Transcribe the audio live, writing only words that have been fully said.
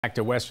Back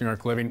to Western New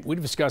York Living.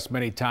 We've discussed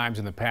many times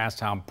in the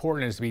past how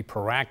important it is to be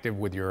proactive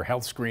with your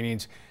health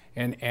screenings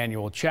and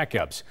annual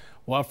checkups.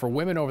 Well, for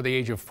women over the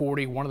age of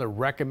 40, one of the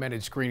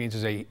recommended screenings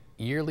is a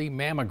yearly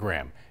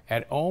mammogram.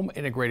 At OWM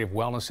Integrative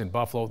Wellness in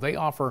Buffalo, they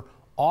offer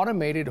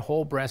automated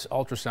whole breast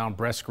ultrasound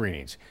breast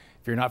screenings.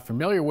 If you're not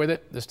familiar with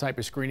it, this type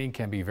of screening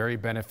can be very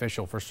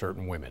beneficial for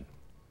certain women.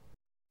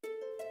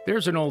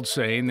 There's an old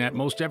saying that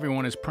most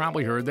everyone has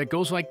probably heard that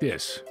goes like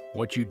this: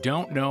 what you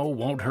don't know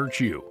won't hurt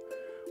you.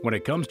 When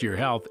it comes to your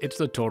health, it's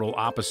the total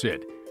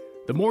opposite.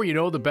 The more you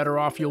know, the better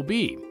off you'll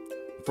be.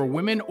 For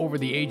women over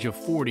the age of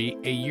 40,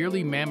 a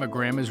yearly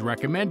mammogram is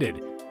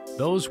recommended.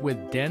 Those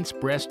with dense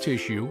breast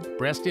tissue,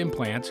 breast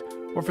implants,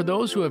 or for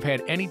those who have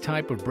had any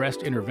type of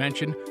breast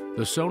intervention,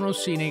 the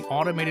Sonosine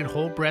automated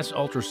whole breast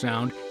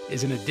ultrasound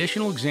is an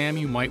additional exam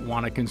you might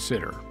want to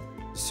consider.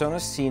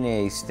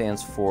 Sonosine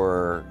stands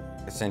for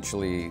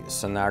essentially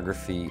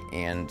sonography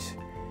and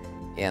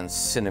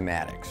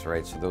cinematics,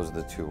 right? So those are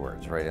the two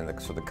words, right?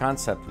 And so the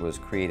concept was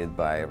created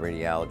by a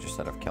radiologist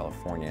out of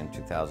California in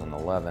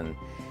 2011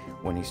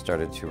 when he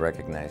started to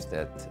recognize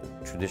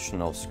that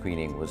traditional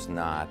screening was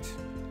not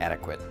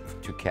adequate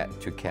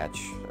to catch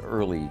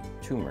early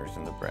tumors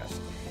in the breast.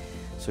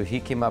 So he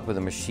came up with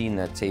a machine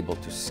that's able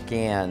to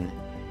scan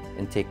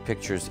and take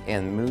pictures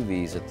and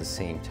movies at the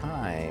same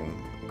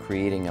time,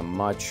 creating a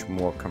much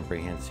more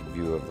comprehensive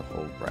view of the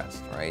whole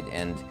breast, right?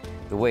 And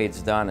the way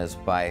it's done is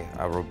by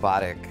a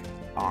robotic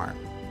arm,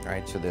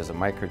 right? So there's a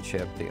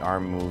microchip, the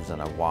arm moves on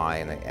a Y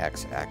and an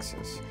X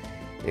axis.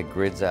 It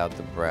grids out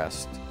the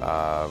breast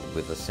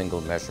with a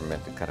single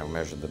measurement to kind of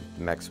measure the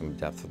maximum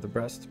depth of the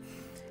breast.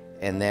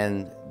 And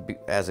then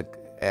as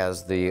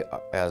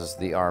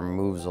the arm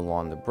moves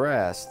along the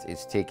breast,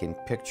 it's taking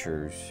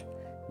pictures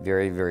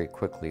very, very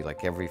quickly,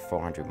 like every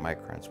 400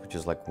 microns, which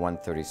is like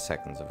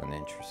 1/32 of an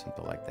inch or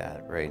something like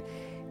that, right?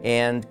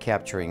 And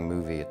capturing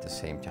movie at the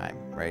same time,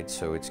 right?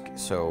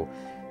 So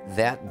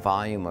that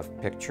volume of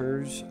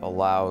pictures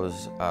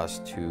allows us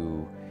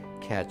to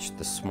catch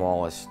the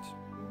smallest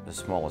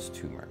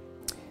tumor.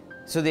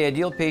 So the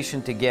ideal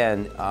patient,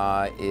 again,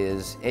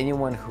 is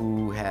anyone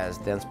who has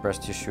dense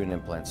breast tissue and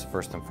implants,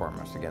 first and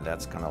foremost. Again,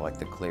 that's kind of like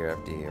the clear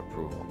FDA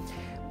approval.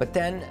 But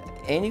then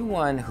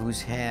anyone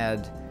who's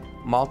had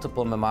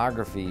multiple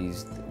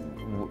mammographies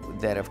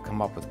that have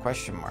come up with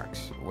question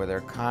marks, where they're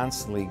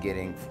constantly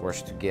getting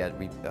forced to get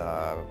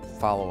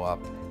follow-up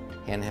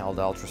handheld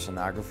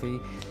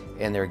ultrasonography,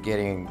 and they're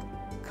getting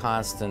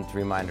constant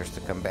reminders to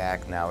come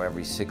back now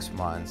every 6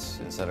 months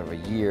instead of a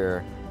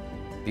year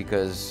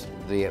because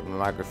the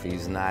mammography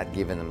is not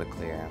giving them the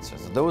clear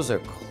answers. Those are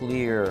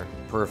clear,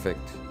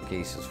 perfect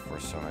cases for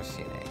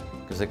Sonosine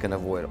because it can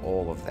avoid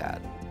all of that.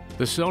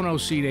 The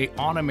Sonosine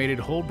automated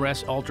whole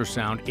breast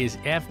ultrasound is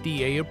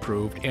FDA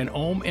approved, and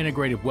OWM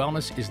Integrative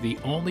Wellness is the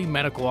only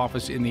medical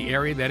office in the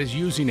area that is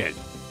using it.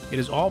 It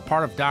is all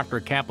part of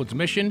Dr. Kaplan's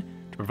mission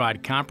to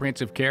provide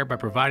comprehensive care by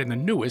providing the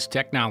newest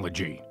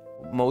technology.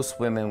 Most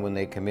women, when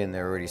they come in,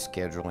 they're already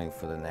scheduling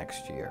for the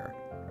next year,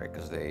 right?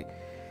 Because the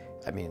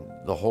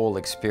whole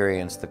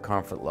experience, the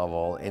comfort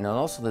level, and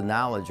also the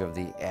knowledge of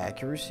the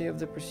accuracy of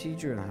the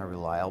procedure and how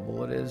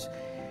reliable it is,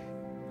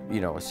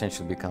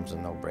 essentially becomes a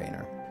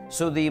no-brainer.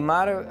 So the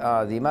amount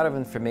of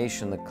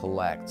information that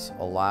collects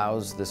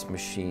allows this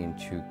machine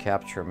to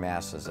capture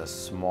masses as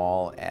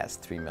small as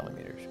 3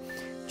 millimeters.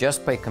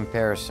 Just by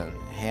comparison,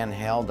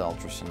 handheld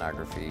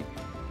ultrasonography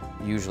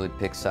usually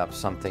picks up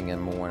something in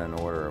more in an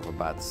order of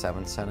about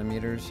 7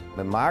 centimeters.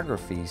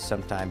 Mammography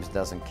sometimes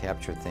doesn't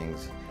capture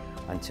things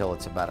until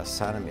it's about 1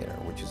 centimeter,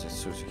 which is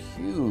a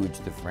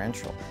huge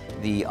differential.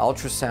 The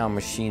ultrasound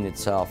machine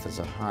itself is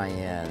a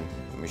high-end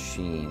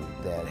machine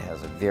that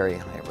has a very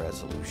high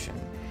resolution.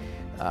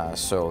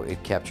 So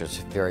it captures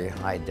very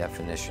high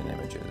definition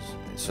images.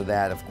 So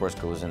that, of course,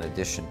 goes in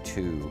addition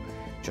to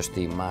just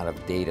the amount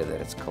of data that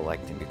it's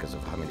collecting because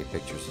of how many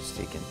pictures it's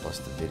taken plus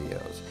the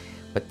videos.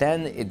 But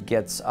then it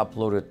gets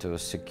uploaded to a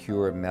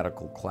secure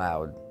medical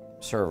cloud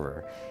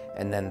server,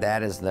 and then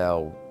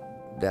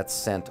that's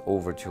sent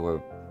over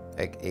to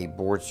a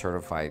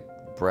board-certified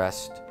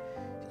breast,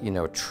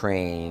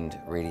 trained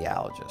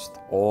radiologist.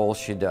 All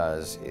she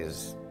does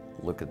is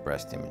look at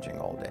breast imaging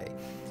all day.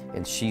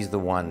 And she's the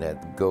one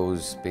that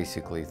goes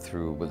basically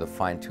through with a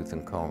fine-tooth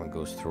and comb and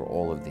goes through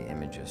all of the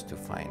images to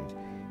find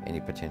any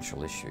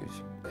potential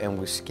issues. And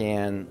we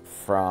scan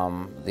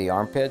from the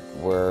armpit,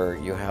 where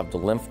you have the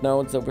lymph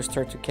nodes that we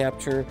start to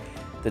capture,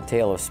 the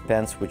tail of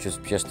Spence, which is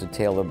just the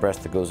tail of the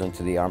breast that goes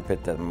into the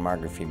armpit that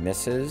mammography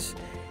misses,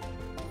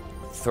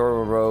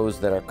 thorough rows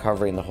that are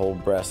covering the whole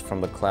breast from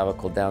the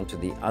clavicle down to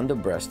the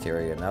underbreast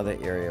area, another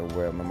area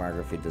where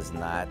mammography does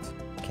not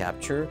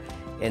capture,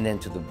 and then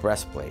to the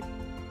breastplate,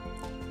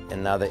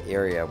 another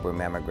area where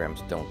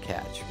mammograms don't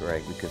catch,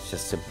 right? Because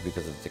just simply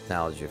because of the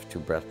technology of two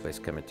breastplates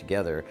coming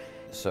together.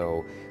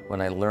 So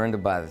when I learned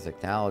about the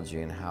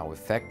technology and how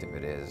effective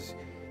it is,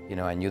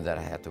 I knew that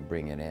I had to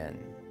bring it in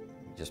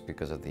just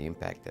because of the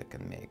impact it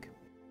can make.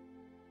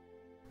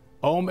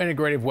 OWM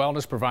Integrative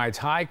Wellness provides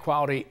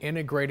high-quality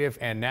integrative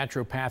and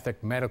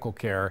naturopathic medical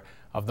care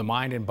of the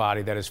mind and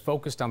body that is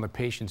focused on the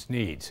patient's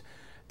needs.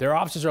 Their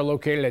offices are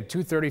located at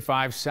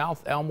 235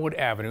 South Elmwood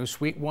Avenue,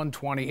 Suite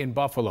 120 in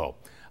Buffalo.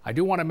 I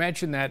do want to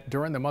mention that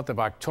during the month of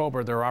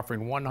October, they're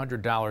offering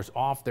 $100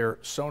 off their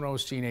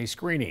Sono-Cine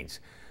screenings.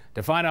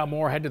 To find out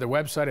more, head to their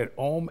website at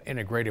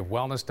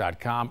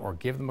OWMIntegrativewellness.com or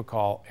give them a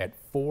call at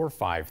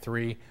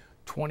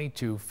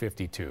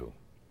 453-2252.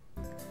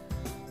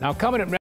 Now coming up next.